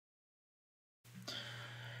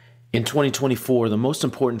In 2024, the most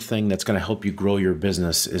important thing that's going to help you grow your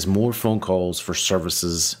business is more phone calls for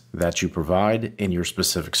services that you provide in your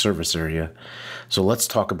specific service area. So let's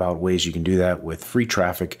talk about ways you can do that with free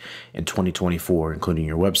traffic in 2024, including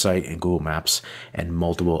your website and Google Maps and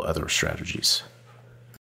multiple other strategies.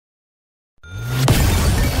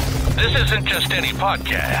 This isn't just any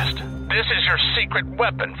podcast. This is your secret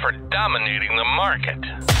weapon for dominating the market.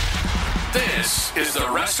 This is the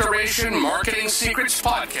Restoration Marketing Secrets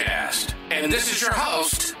Podcast, and this is your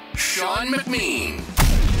host, Sean McMeen.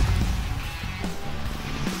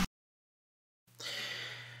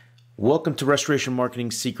 Welcome to Restoration Marketing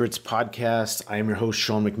Secrets Podcast. I am your host,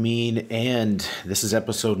 Sean McMeen, and this is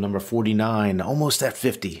episode number 49, almost at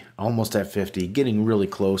 50, getting really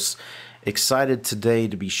close. Excited today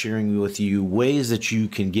to be sharing with you ways that you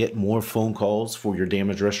can get more phone calls for your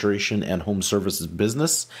damage restoration and home services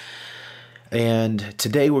business. And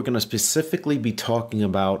today we're going to specifically be talking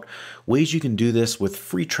about ways you can do this with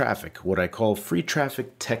free traffic, what I call free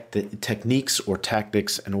traffic techniques or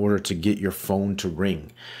tactics in order to get your phone to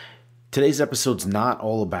ring. Today's episode's not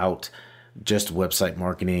all about just website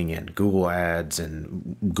marketing and Google ads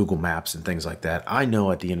and Google Maps and things like that. I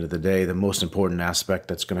know at the end of the day, the most important aspect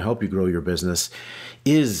that's going to help you grow your business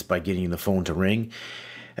is by getting the phone to ring.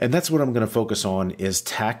 And that's what I'm going to focus on is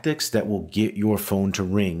tactics that will get your phone to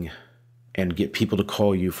ring and get people to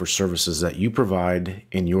call you for services that you provide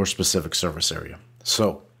in your specific service area.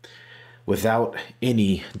 So without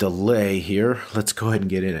any delay here, let's go ahead and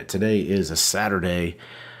get in it. Today is a Saturday,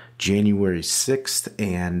 January 6th,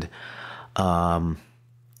 and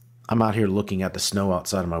I'm out here looking at the snow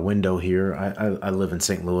outside of my window here. I live in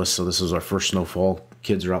St. Louis, so this is our first snowfall.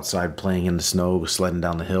 Kids are outside playing in the snow, sledding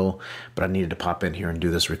down the hill, but I needed to pop in here and do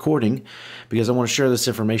this recording because I want to share this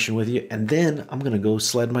information with you, and then I'm going to go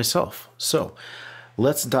sled myself. So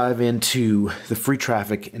let's dive into the free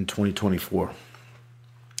traffic in 2024.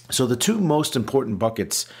 So the two most important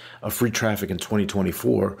buckets of free traffic in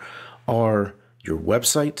 2024 are your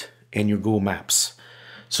website and your Google Maps.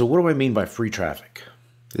 So what do I mean by free traffic?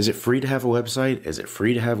 Is it free to have a website? Is it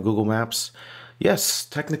free to have Google Maps? Yes,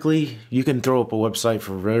 technically you can throw up a website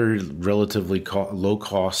for very relatively low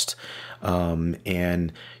cost,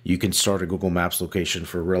 and you can start a Google Maps location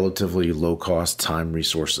for relatively low cost time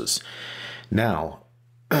resources. Now,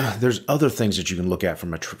 there's other things that you can look at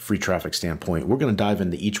from a free traffic standpoint. We're going to dive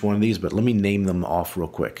into each one of these, but let me name them off real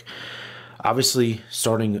quick. Obviously,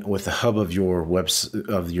 starting with the hub of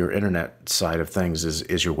your internet side of things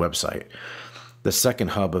is your website. The second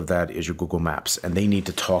hub of that is your Google Maps, and they need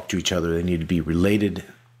to talk to each other. They need to be related.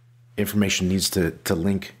 Information needs to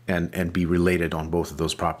link and be related on both of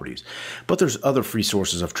those properties. But there's other free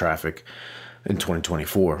sources of traffic in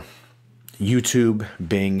 2024. YouTube,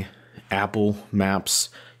 Bing, Apple Maps,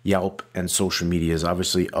 Yelp, and social media is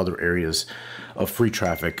obviously other areas of free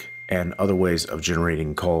traffic and other ways of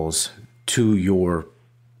generating calls to your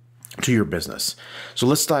business. So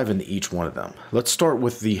let's dive into each one of them. Let's start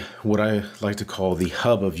with what I like to call the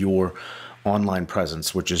hub of your online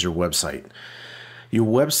presence, which is your website. Your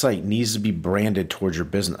website needs to be branded towards your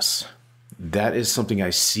business. That is something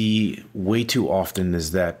I see way too often,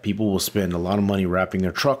 is that people will spend a lot of money wrapping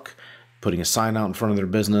their truck, putting a sign out in front of their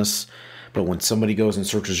business, but when somebody goes and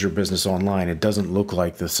searches your business online, it doesn't look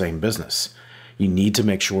like the same business. You need to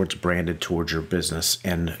make sure it's branded towards your business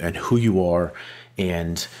and who you are,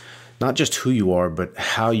 and not just who you are, but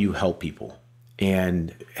how you help people,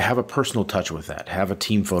 and have a personal touch with that. Have a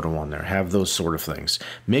team photo on there, have those sort of things.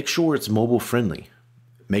 Make sure it's mobile friendly.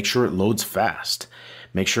 Make sure it loads fast.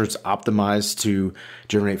 Make sure it's optimized to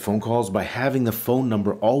generate phone calls by having the phone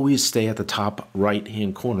number always stay at the top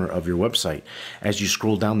right-hand corner of your website. As you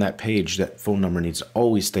scroll down that page, that phone number needs to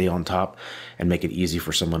always stay on top and make it easy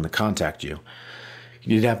for someone to contact you.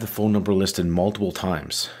 You need to have the phone number listed multiple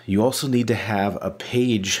times. You also need to have a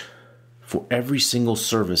page for every single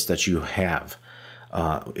service that you have.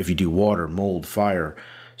 If you do water, mold, fire,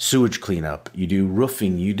 sewage cleanup, you do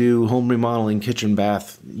roofing, you do home remodeling, kitchen,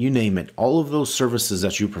 bath, you name it. All of those services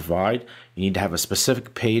that you provide, you need to have a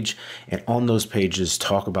specific page, and on those pages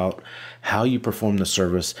talk about how you perform the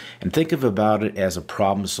service, and think about it as a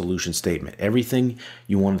problem solution statement. Everything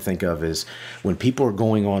you want to think of is when people are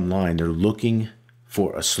going online, they're looking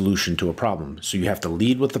for a solution to a problem. So you have to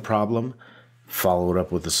lead with the problem, follow it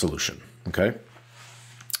up with the solution. Okay?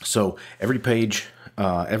 So every page,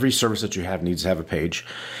 every service that you have needs to have a page.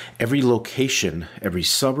 Every location, every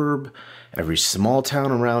suburb, every small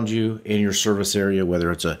town around you in your service area,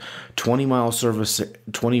 whether it's a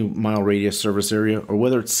 20-mile radius service area, or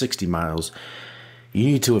whether it's 60 miles, You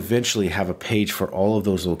need to eventually have a page for all of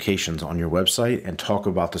those locations on your website and talk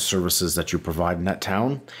about the services that you provide in that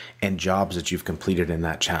town and jobs that you've completed in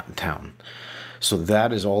that town. So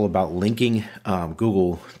that is all about linking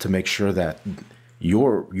Google to make sure that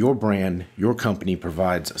your brand, your company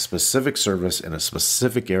provides a specific service in a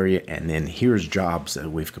specific area, and then here's jobs that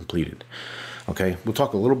we've completed. Okay, we'll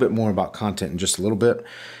talk a little bit more about content in just a little bit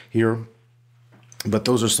here. But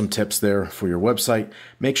those are some tips there for your website.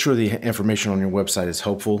 Make sure the information on your website is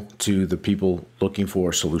helpful to the people looking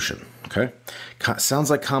for a solution. Okay.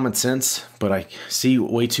 Sounds like common sense, but I see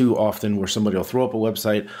way too often where somebody will throw up a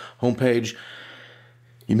website homepage.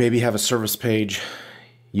 You maybe have a service page.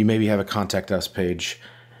 You maybe have a contact us page,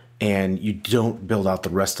 and you don't build out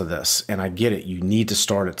the rest of this. And I get it. You need to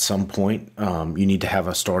start at some point. You need to have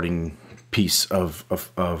a starting piece of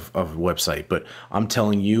website, but I'm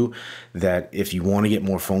telling you that if you want to get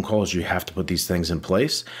more phone calls, you have to put these things in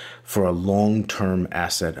place for a long-term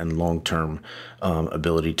asset and long-term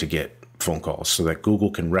ability to get phone calls, so that Google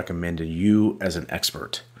can recommend you as an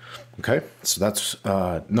expert. Okay, so that's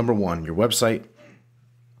number one, your website.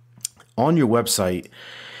 On your website,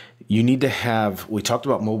 you need to have, we talked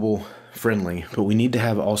about mobile friendly, but we need to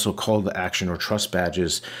have also call to action or trust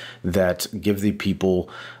badges that give the people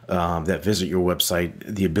that visit your website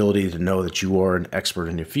the ability to know that you are an expert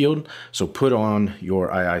in your field. So put on your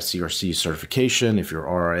IICRC certification, if you're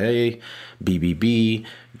RIA, BBB,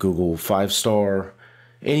 Google 5-star,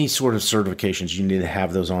 any sort of certifications, you need to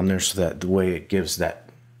have those on there, so that the way it gives that,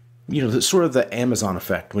 you know, the sort of the Amazon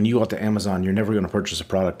effect. When you go out to Amazon, you're never going to purchase a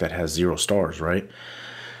product that has 0 stars, right?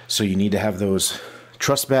 So you need to have those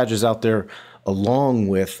trust badges out there, along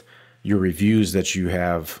with your reviews that you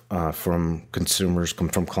have from consumers,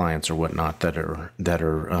 from clients or whatnot that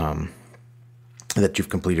you've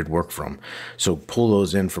completed work from. So pull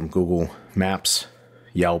those in from Google Maps,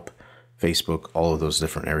 Yelp, Facebook, all of those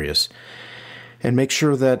different areas, and make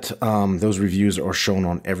sure that those reviews are shown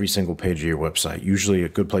on every single page of your website. Usually, a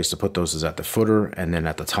good place to put those is at the footer, and then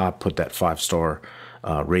at the top, put that 5-star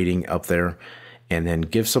rating up there. And then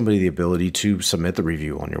give somebody the ability to submit the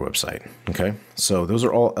review on your website. Okay, so those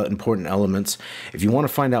are all important elements. If you want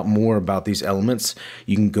to find out more about these elements,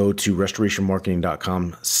 you can go to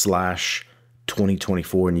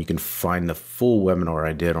restorationmarketing.com/2024, and you can find the full webinar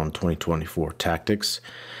I did on 2024 tactics.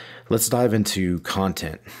 Let's dive into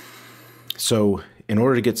content. So in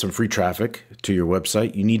order to get some free traffic to your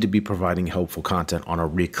website, you need to be providing helpful content on a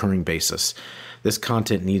recurring basis. This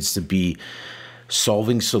content needs to be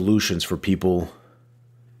solving solutions for people,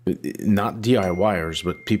 not DIYers,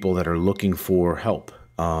 but people that are looking for help.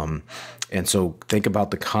 And so think about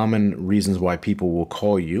the common reasons why people will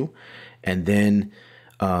call you. And then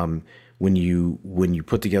when you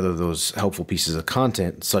put together those helpful pieces of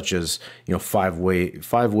content, such as, you know, five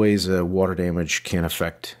ways water damage can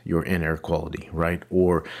affect your in-air quality, right?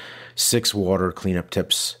 Or 6 water cleanup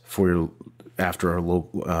tips for your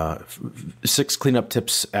 6 cleanup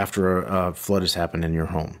tips after a flood has happened in your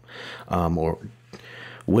home, or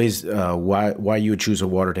ways why you would choose a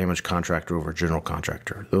water damage contractor over a general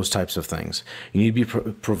contractor. Those types of things. You need to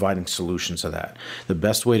be providing solutions to that. The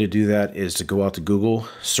best way to do that is to go out to Google,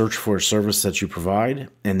 search for a service that you provide,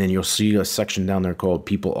 and then you'll see a section down there called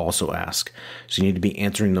People Also Ask. So you need to be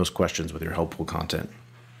answering those questions with your helpful content.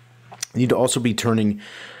 You need to also be turning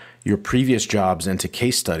your previous jobs into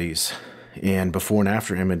case studies and before and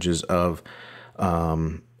after images of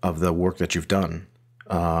the work that you've done.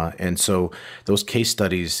 And so those case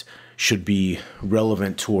studies should be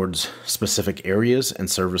relevant towards specific areas and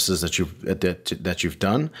services that you've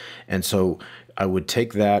done. And so I would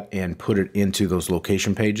take that and put it into those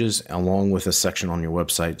location pages, along with a section on your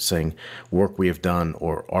website saying work we have done,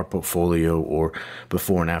 or our portfolio, or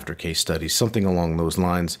before and after case studies, something along those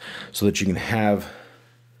lines, so that you can have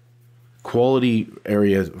quality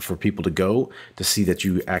area for people to go to see that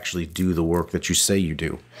you actually do the work that you say you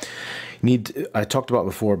do. I talked about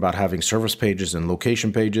before about having service pages and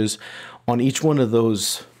location pages. On each one of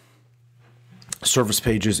those service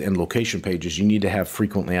pages and location pages, you need to have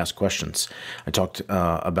frequently asked questions. I talked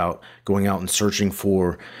about going out and searching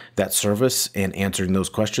for that service and answering those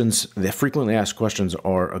questions. The frequently asked questions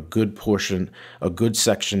are a good portion, a good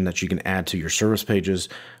section that you can add to your service pages,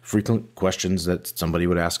 frequent questions that somebody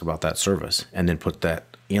would ask about that service, and then put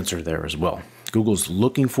that answer there as well. Google's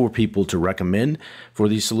looking for people to recommend for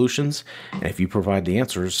these solutions, and if you provide the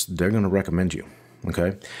answers, they're going to recommend you.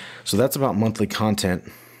 Okay, so that's about monthly content.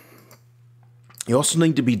 You also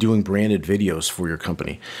need to be doing branded videos for your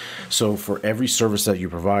company. So for every service that you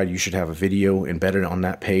provide, you should have a video embedded on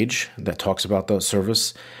that page that talks about that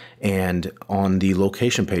service, And on the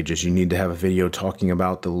location pages, you need to have a video talking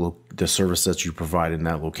about the service that you provide in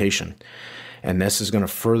that location. And this is going to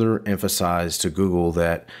further emphasize to Google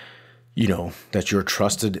that, that you're a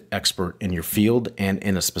trusted expert in your field and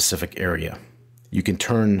in a specific area. You can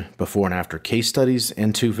turn before and after case studies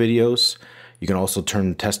into videos. You can also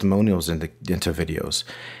turn testimonials into videos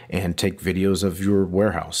and take videos of your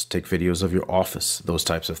warehouse, take videos of your office, those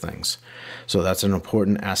types of things. So that's an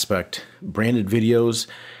important aspect. Branded videos,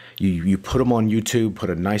 you put them on YouTube,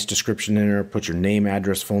 put a nice description in there, put your name,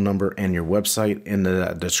 address, phone number, and your website in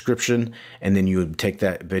the description, and then you would take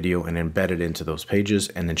that video and embed it into those pages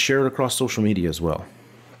and then share it across social media as well.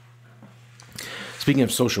 Speaking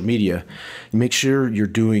of social media, make sure you're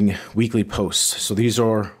doing weekly posts. So these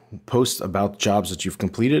are posts about jobs that you've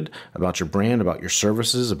completed, about your brand, about your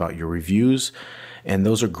services, about your reviews, and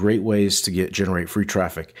those are great ways to generate free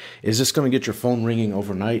traffic. Is this going to get your phone ringing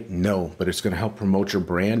overnight? No, but it's going to help promote your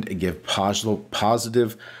brand and give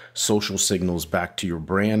positive social signals back to your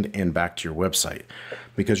brand and back to your website,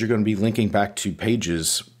 because you're going to be linking back to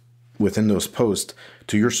pages within those posts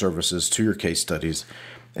to your services, to your case studies,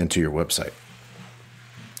 and to your website.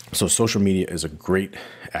 So social media is a great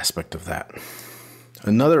aspect of that.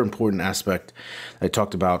 Another important aspect I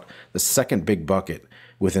talked about, the second big bucket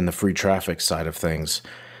within the free traffic side of things,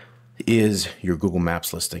 is your Google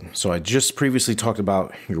Maps listing. So I just previously talked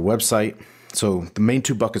about your website. So the main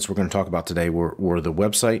two buckets we're going to talk about today were the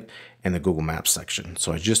website and the Google Maps section.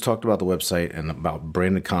 So I just talked about the website and about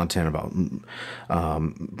branded content, about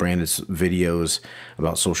branded videos,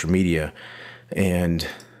 about social media, and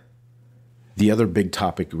the other big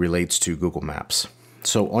topic relates to Google Maps.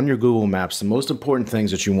 So on your Google Maps, the most important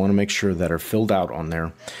things that you want to make sure that are filled out on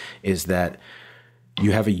there is that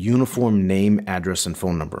you have a uniform name, address, and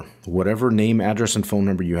phone number. Whatever name, address, and phone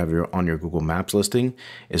number you have on your Google Maps listing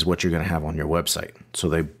is what you're going to have on your website. So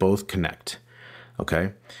they both connect,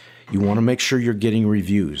 okay? You want to make sure you're getting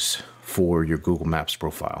reviews for your Google Maps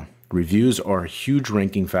profile. Reviews are a huge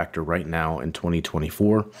ranking factor right now in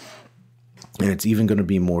 2024. And it's even going to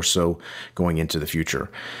be more so going into the future.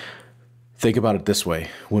 Think about it this way.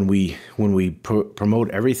 When we promote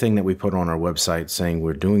everything that we put on our website saying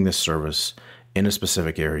we're doing this service in a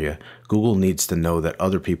specific area, Google needs to know that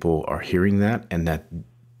other people are hearing that and that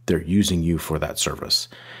they're using you for that service.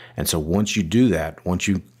 And so once you do that, once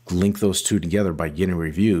you link those two together by getting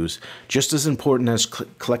reviews, just as important as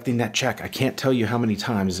collecting that check. I can't tell you how many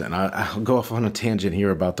times, and I'll go off on a tangent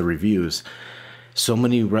here about the reviews. So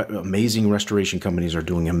many amazing restoration companies are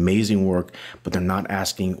doing amazing work, but they're not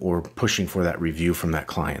asking or pushing for that review from that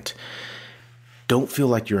client. Don't feel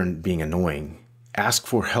like you're being annoying. Ask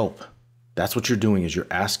for help. That's what you're doing, is you're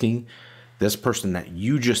asking this person that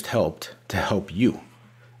you just helped to help you.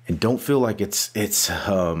 And don't feel like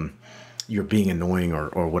you're being annoying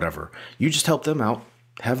or whatever. You just help them out.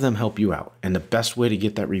 Have them help you out. And the best way to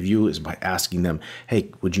get that review is by asking them,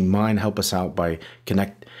 hey, would you mind help us out by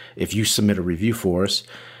if you submit a review for us,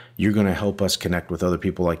 you're going to help us connect with other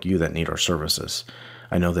people like you that need our services.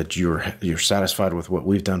 I know that you're satisfied with what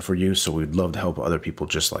we've done for you, so we'd love to help other people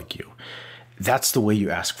just like you. That's the way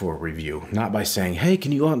you ask for a review, not by saying, hey,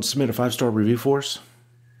 can you go out and submit a 5-star review for us?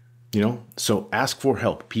 So ask for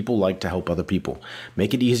help. People like to help other people.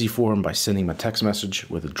 Make it easy for them by sending them a text message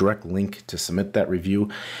with a direct link to submit that review.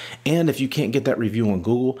 And if you can't get that review on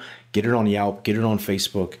Google, get it on Yelp, get it on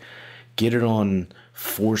Facebook, get it on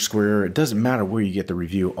Foursquare. It doesn't matter where you get the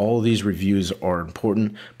review. All of these reviews are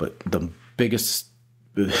important, but the biggest,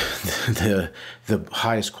 the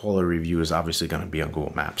highest quality review is obviously going to be on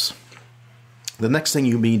Google Maps. The next thing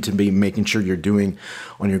you need to be making sure you're doing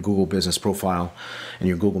on your Google business profile and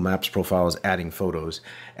your Google Maps profile is adding photos.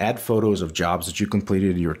 Add photos of jobs that you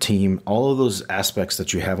completed, your team, all of those aspects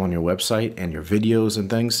that you have on your website and your videos and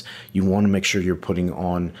things. You want to make sure you're putting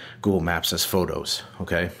on Google Maps as photos,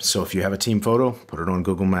 okay? So if you have a team photo, put it on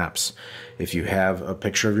Google Maps. If you have a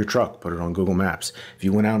picture of your truck, put it on Google Maps. If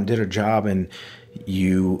you went out and did a job and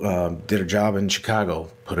you did a job in Chicago,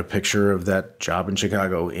 put a picture of that job in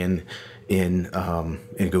Chicago in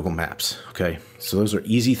Google Maps. Okay, so those are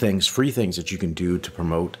easy things, free things that you can do to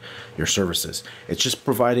promote your services. It's just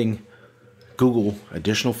providing Google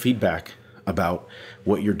additional feedback about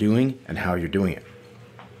what you're doing and how you're doing it.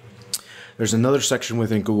 There's another section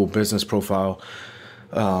within Google Business Profile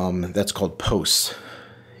that's called Posts,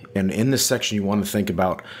 and in this section you want to think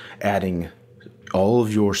about adding all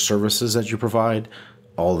of your services that you provide,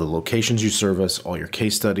 all the locations you service, all your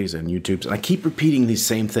case studies and YouTubes. And I keep repeating these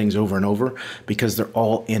same things over and over because they're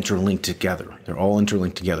all interlinked together.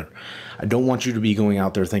 I don't want you to be going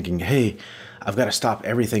out there thinking, hey, I've got to stop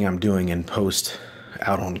everything I'm doing and post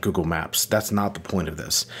out on Google Maps. That's not the point of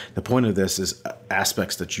this. The point of this is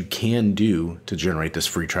aspects that you can do to generate this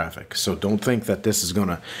free traffic. So don't think that this is going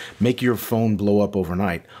to make your phone blow up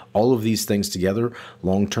overnight. All of these things together,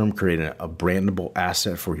 long-term, create a brandable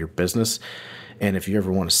asset for your business. And if you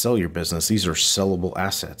ever want to sell your business, these are sellable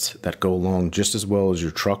assets that go along just as well as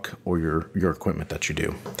your truck or your equipment that you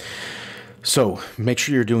do. So make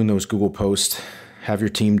sure you're doing those Google posts. Have your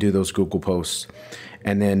team do those Google posts.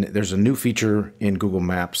 And then there's a new feature in Google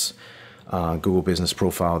Maps, Google Business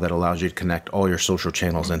Profile, that allows you to connect all your social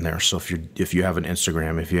channels in there. So if you have an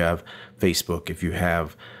Instagram, if you have Facebook, if you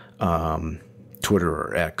have Twitter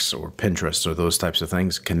or X or Pinterest or those types of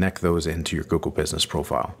things, connect those into your Google Business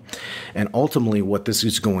Profile. And ultimately what this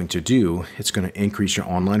is going to do, it's going to increase your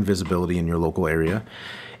online visibility in your local area,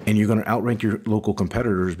 and you're going to outrank your local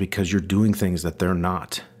competitors because you're doing things that they're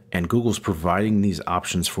not. And Google's providing these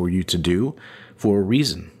options for you to do for a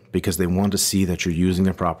reason, because they want to see that you're using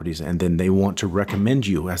their properties, and then they want to recommend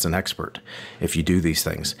you as an expert if you do these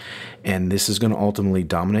things. And this is going to ultimately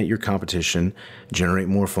dominate your competition, generate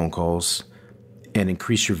more phone calls, and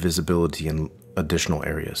increase your visibility in additional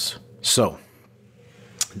areas. So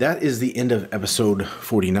that is the end of episode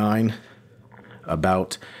 49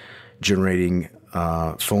 about generating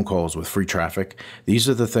phone calls with free traffic. These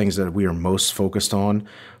are the things that we are most focused on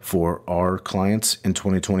for our clients in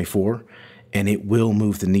 2024, and it will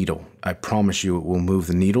move the needle. I promise you it will move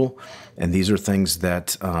the needle. And these are things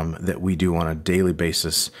that that we do on a daily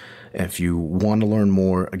basis. If you want to learn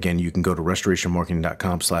more, again, you can go to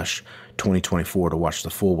restorationmarketing.com/2024 to watch the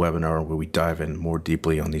full webinar where we dive in more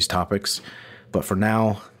deeply on these topics. But for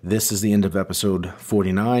now, this is the end of episode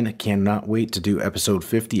 49. I cannot wait to do episode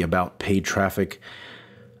 50 about paid traffic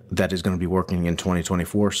that is going to be working in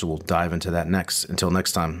 2024. So we'll dive into that next. Until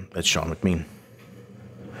next time, it's Sean McMeen.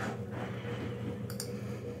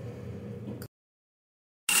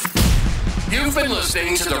 You've been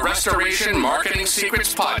listening to the Restoration Marketing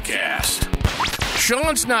Secrets Podcast.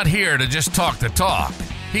 Sean's not here to just talk the talk.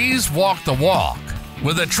 He's walked the walk.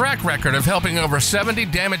 With a track record of helping over 70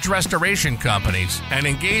 damage restoration companies and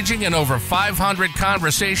engaging in over 500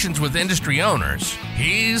 conversations with industry owners,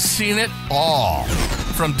 he's seen it all.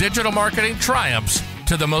 From digital marketing triumphs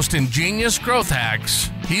to the most ingenious growth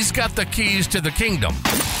hacks, he's got the keys to the kingdom,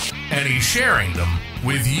 and he's sharing them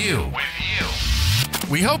with you.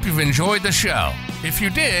 We hope you've enjoyed the show. If you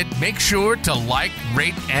did, make sure to like,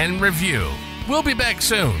 rate, and review. We'll be back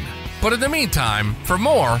soon. But in the meantime, for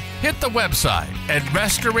more, hit the website at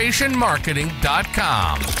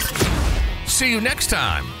restorationmarketing.com. See you next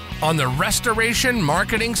time on the Restoration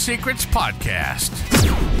Marketing Secrets Podcast.